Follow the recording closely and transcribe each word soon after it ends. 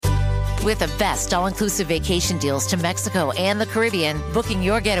With the best all-inclusive vacation deals to Mexico and the Caribbean, booking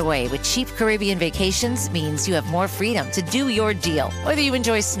your getaway with Cheap Caribbean Vacations means you have more freedom to do your deal. Whether you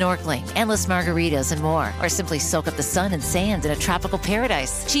enjoy snorkeling, endless margaritas, and more, or simply soak up the sun and sand in a tropical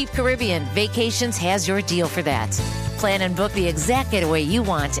paradise, Cheap Caribbean Vacations has your deal for that. Plan and book the exact getaway you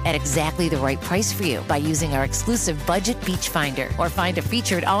want at exactly the right price for you by using our exclusive Budget Beach Finder, or find a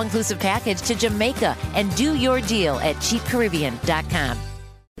featured all-inclusive package to Jamaica and do your deal at cheapcaribbean.com.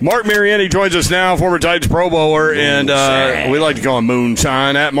 Marc Mariani joins us now, former Titans Pro Bowler, and we like to call him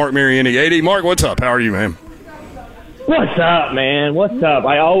Moonshine, at Marc Mariani 80. Marc, what's up? How are you, man? What's up, man? What's up?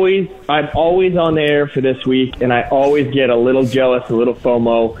 I'm always on the air for this week, and I always get a little jealous, a little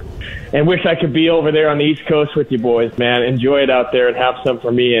FOMO, and wish I could be over there on the East Coast with you boys, man. Enjoy it out there and have some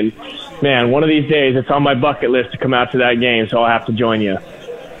for me. And, man, one of these days it's on my bucket list to come out to that game, so I'll have to join you.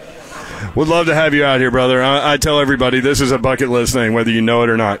 Would love to have you out here, brother. I tell everybody this is a bucket list thing, whether you know it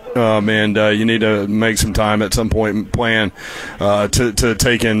or not. And you need to make some time at some point and plan to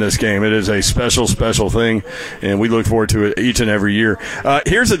take in this game. It is a special, special thing, and we look forward to it each and every year.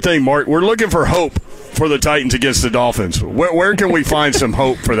 Here's the thing, Marc. We're looking for hope for the Titans against the Dolphins. Where can we find some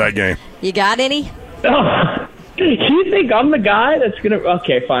hope for that game? You got any? Oh. You think I'm the guy that's going to –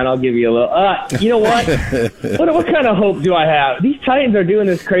 okay, fine, I'll give you a little you know what? What kind of hope do I have? These Titans are doing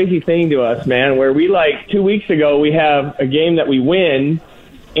this crazy thing to us, man, where we, 2 weeks ago, we have a game that we win,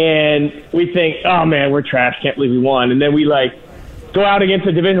 and we think, oh, man, we're trash, can't believe we won. And then we, go out against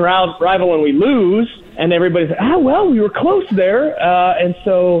a division rival and we lose, and everybody's like, well, we were close there. And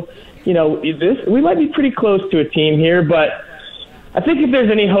so, we might be pretty close to a team here, but – I think if there's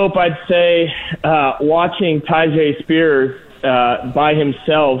any hope, I'd say watching Tyjae Spears by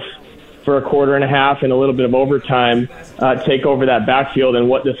himself for a quarter and a half and a little bit of overtime take over that backfield and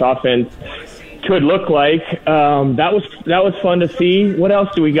what this offense could look like. That was fun to see. What else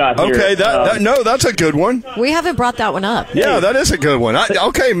do we got here? Okay, that's a good one. We haven't brought that one up. Yeah, that is a good one.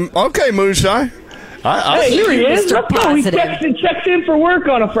 Okay, Moonshine. Hey, here he is. Let's go. He checks in for work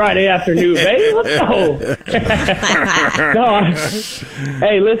on a Friday afternoon, baby. Let's go.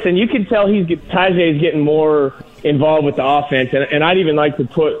 Hey, listen, you can tell Tyjae's getting more involved with the offense, and I'd even like to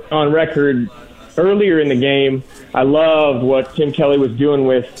put on record earlier in the game, I loved what Tim Kelly was doing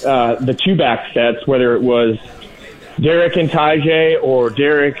with the two-back sets, whether it was Derek and Tyjae or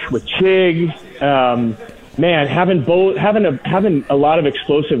Derek with Chig. Man, having a lot of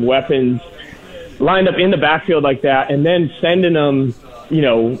explosive weapons lined up in the backfield like that, and then sending them,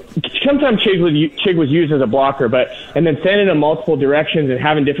 sometimes Chig was used as a blocker, and then sending them multiple directions and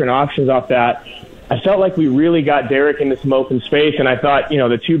having different options off that. I felt like we really got Derek into some open space, and I thought,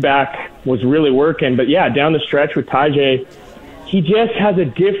 the two-back was really working. But, yeah, down the stretch with Tyjae, he just has a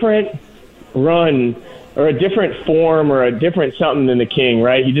different run or a different form or a different something than the King,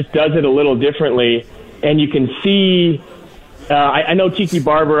 right? He just does it a little differently, and you can see I know Tiki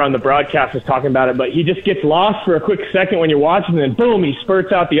Barber on the broadcast was talking about it, but he just gets lost for a quick second when you're watching, and then boom, he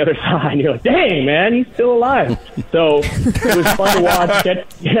spurts out the other side. You're like, dang, man, he's still alive. So it was fun to watch.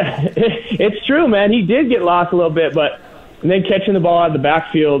 It's true, man. He did get lost a little bit, and then catching the ball out of the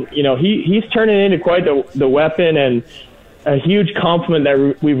backfield, he's turning into quite the weapon and a huge compliment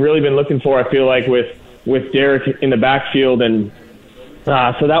that we've really been looking for, I feel like, with Derek in the backfield. And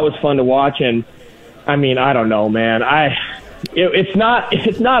so that was fun to watch. And, I mean, I don't know, man. It's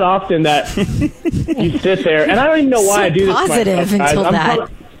not often that you sit there, and I don't even know why I do this. Positive until that.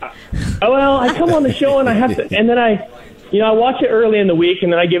 I come on the show and I have to, and then I watch it early in the week,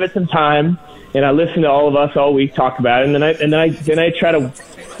 and then I give it some time, and I listen to all of us all week talk about it, and then I try to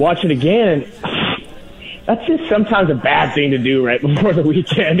watch it again. And that's just sometimes a bad thing to do right before the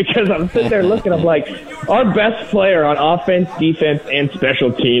weekend, because I'm sitting there looking. I'm like, our best player on offense, defense, and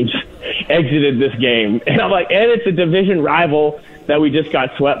special teams exited this game. And I'm like, and it's a division rival that we just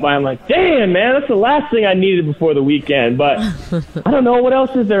got swept by. I'm like, damn, man, that's the last thing I needed before the weekend. But I don't know, what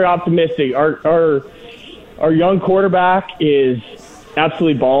else is there optimistic? Our young quarterback is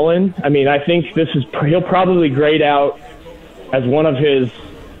absolutely balling. I mean, I think he'll probably grade out as one of his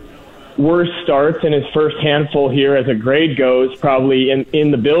worst starts in his first handful here as a grade goes, probably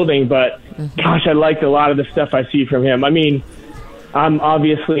in the building. But gosh, I liked a lot of the stuff I see from him. I mean, I'm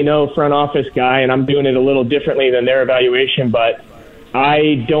obviously no front office guy, and I'm doing it a little differently than their evaluation, but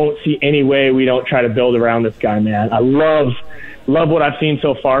I don't see any way we don't try to build around this guy, man. I love what I've seen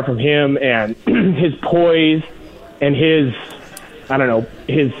so far from him, and his poise and his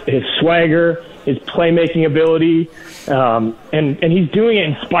swagger, his playmaking ability, and he's doing it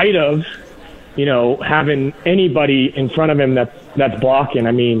in spite of, having anybody in front of him that's blocking.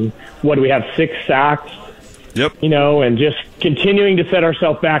 I mean, what do we have, 6 sacks Yep. And just continuing to set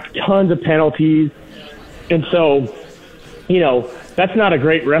ourselves back, tons of penalties. And so, that's not a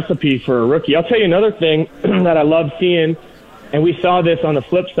great recipe for a rookie. I'll tell you another thing that I love seeing, and we saw this on the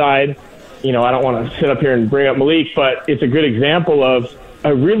flip side. I don't want to sit up here and bring up Malik, but it's a good example of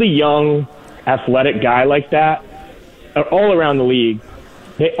a really young, athletic guy like that all around the league.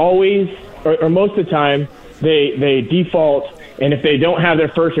 They always, or most of the time, they default, and if they don't have their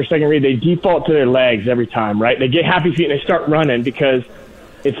first or second read, they default to their legs every time, right? They get happy feet and they start running because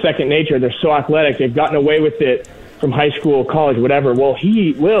it's second nature. They're so athletic. They've gotten away with it from high school, college, whatever. Well,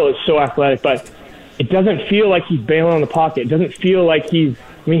 Will is so athletic, but it doesn't feel like he's bailing on the pocket. It doesn't feel like he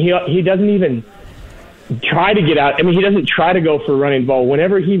doesn't even try to get out. He doesn't try to go for a running ball.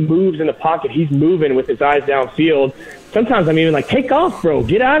 Whenever he moves in the pocket, he's moving with his eyes downfield. Sometimes I'm even like, take off, bro.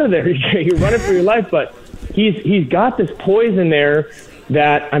 Get out of there. You're running for your life. But he's got this poise in there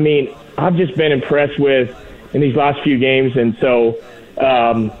that, I've just been impressed with in these last few games. And so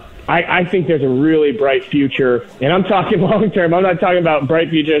I think there's a really bright future. And I'm talking long term. I'm not talking about bright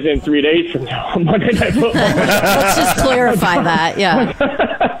futures in 3 days from now on Monday Night Football. Let's just clarify that, yeah.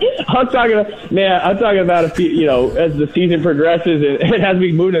 I'm talking about as the season progresses and as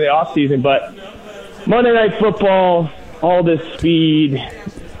we move to the off season. But Monday Night Football, all this speed,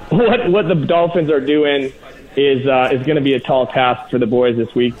 what the Dolphins are doing is going to be a tall task for the boys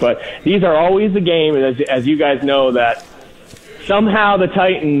this week. But these are always the games, as you guys know, that somehow the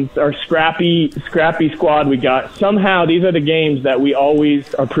Titans are scrappy squad we got. Somehow these are the games that we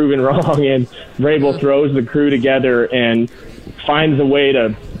always are proven wrong, and Vrabel throws the crew together and finds a way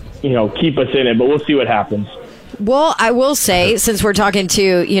to, keep us in it. But we'll see what happens. Well, I will say, since we're talking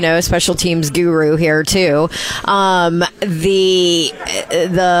to, a special teams guru here too, there's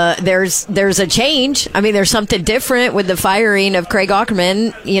a change. There's something different with the firing of Craig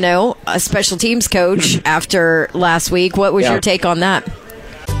Aukerman, a special teams coach after last week. What was your take on that?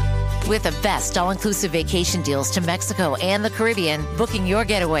 With the best all-inclusive vacation deals to Mexico and the Caribbean, booking your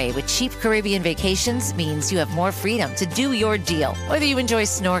getaway with cheap Caribbean vacations means you have more freedom to do your deal. Whether you enjoy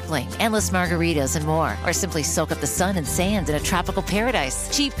snorkeling, endless margaritas, and more, or simply soak up the sun and sand in a tropical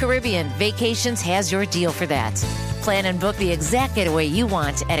paradise, Cheap Caribbean Vacations has your deal for that. Plan and book the exact getaway you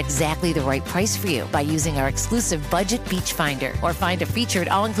want at exactly the right price for you by using our exclusive Budget Beach Finder, or find a featured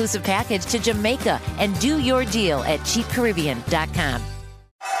all-inclusive package to Jamaica and do your deal at cheapcaribbean.com.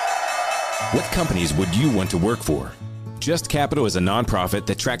 What companies would you want to work for? Just Capital is a nonprofit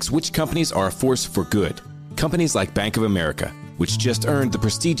that tracks which companies are a force for good. Companies like Bank of America, which just earned the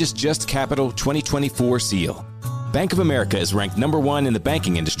prestigious Just Capital 2024 seal. Bank of America is ranked #1 in the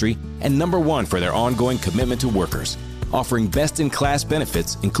banking industry and #1 for their ongoing commitment to workers, offering best-in-class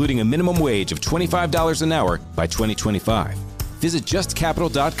benefits, including a minimum wage of $25 an hour by 2025. Visit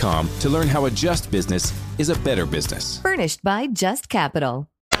justcapital.com to learn how a just business is a better business. Furnished by Just Capital.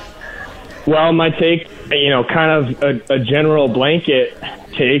 Well, my take, kind of a general blanket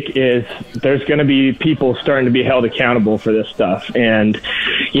take is there's going to be people starting to be held accountable for this stuff. And,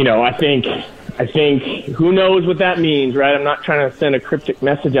 I think who knows what that means, right? I'm not trying to send a cryptic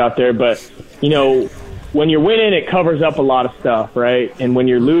message out there, but, when you're winning, it covers up a lot of stuff, right? And when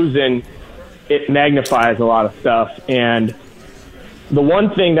you're losing, it magnifies a lot of stuff. And the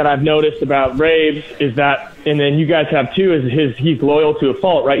one thing that I've noticed about Braves is that, and then you guys have too, is he's loyal to a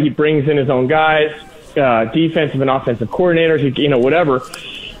fault, right? He brings in his own guys, defensive and offensive coordinators, whatever.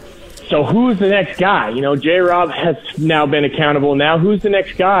 So who's the next guy? J-Rob has now been accountable. Now who's the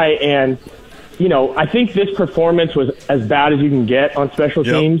next guy? And, I think this performance was as bad as you can get on special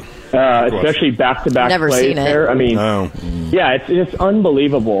teams, especially back-to-back Never plays seen it. there. Yeah, it's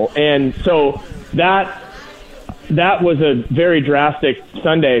unbelievable. And so that was a very drastic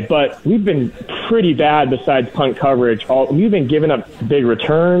Sunday, but we've been pretty bad besides punt coverage. We've been giving up big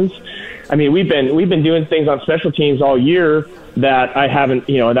returns. We've been doing things on special teams all year that I haven't,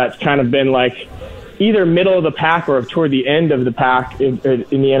 that's kind of been like either middle of the pack or toward the end of the pack in the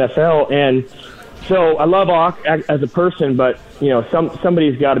NFL. And so I love Ock as a person, but,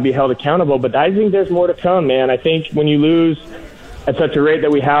 somebody's got to be held accountable. But I think there's more to come, man. I think when you lose at such a rate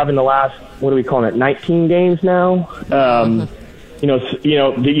that we have in the last, what are we calling it, 19 games now? You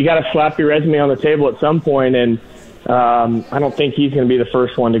got to slap your resume on the table at some point, and I don't think he's going to be the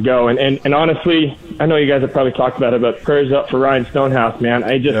first one to go. And honestly, I know you guys have probably talked about it, but prayers up for Ryan Stonehouse, man.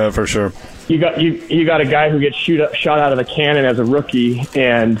 Yeah, for sure. You got a guy who gets shot out of a cannon as a rookie,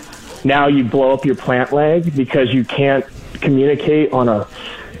 and now you blow up your plant leg because you can't communicate on a.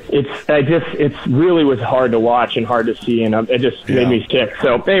 It really was hard to watch and hard to see, and it just made me sick.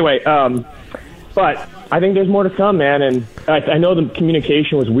 So anyway, but I think there's more to come, man. And I know the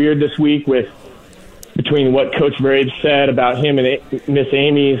communication was weird this week with between what Coach Braves said about him and Miss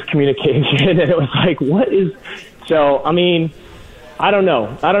Amy's communication, and it was like, what is – so, I mean, I don't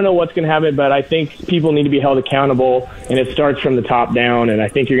know. I don't know what's going to happen, but I think people need to be held accountable, and it starts from the top down, and I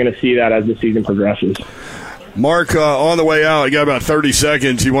think you're going to see that as the season progresses. Mark, on the way out, you got about 30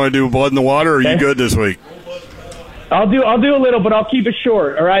 seconds. You want to do blood in the water, or are you good this week? I'll do a little, but I'll keep it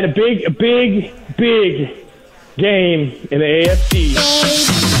short. All right, a big game in the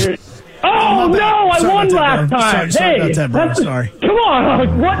AFC. Oh no! I won last time. Sorry about that, bro. Sorry. Come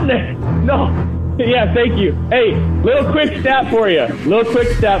on! What the? No. Yeah, thank you. Hey, little quick stat for you.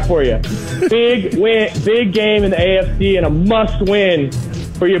 Big win, big game in the AFC, and a must-win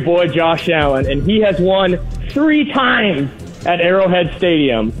for your boy Josh Allen, and he has won 3 times at Arrowhead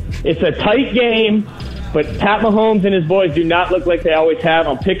Stadium. It's a tight game. But Pat Mahomes and his boys do not look like they always have.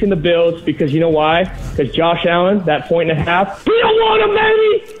 I'm picking the Bills because you know why? Because Josh Allen, that 1.5, we don't want him,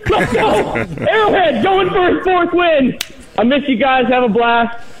 baby! Let's go! Arrowhead going for his 4th win. I miss you guys. Have a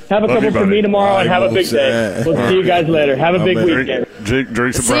blast. Have a couple for me tomorrow and have a big day. We'll see you guys later. Have a big weekend.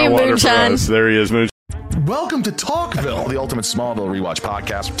 Drink some brown water for us. There he is, Moonshine. Welcome to Talkville, the ultimate Smallville rewatch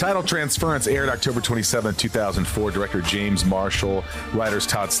podcast. Title Transference aired October 27, 2004. Director James Marshall, writers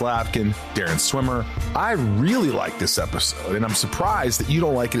Todd Slavkin, Darren Swimmer. I really like this episode, and I'm surprised that you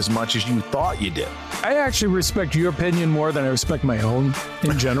don't like it as much as you thought you did. I actually respect your opinion more than I respect my own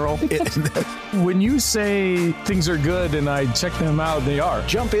in general. When you say things are good and I check them out, they are.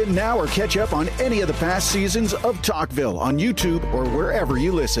 Jump in now or catch up on any of the past seasons of Talkville on YouTube or wherever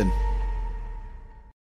you listen.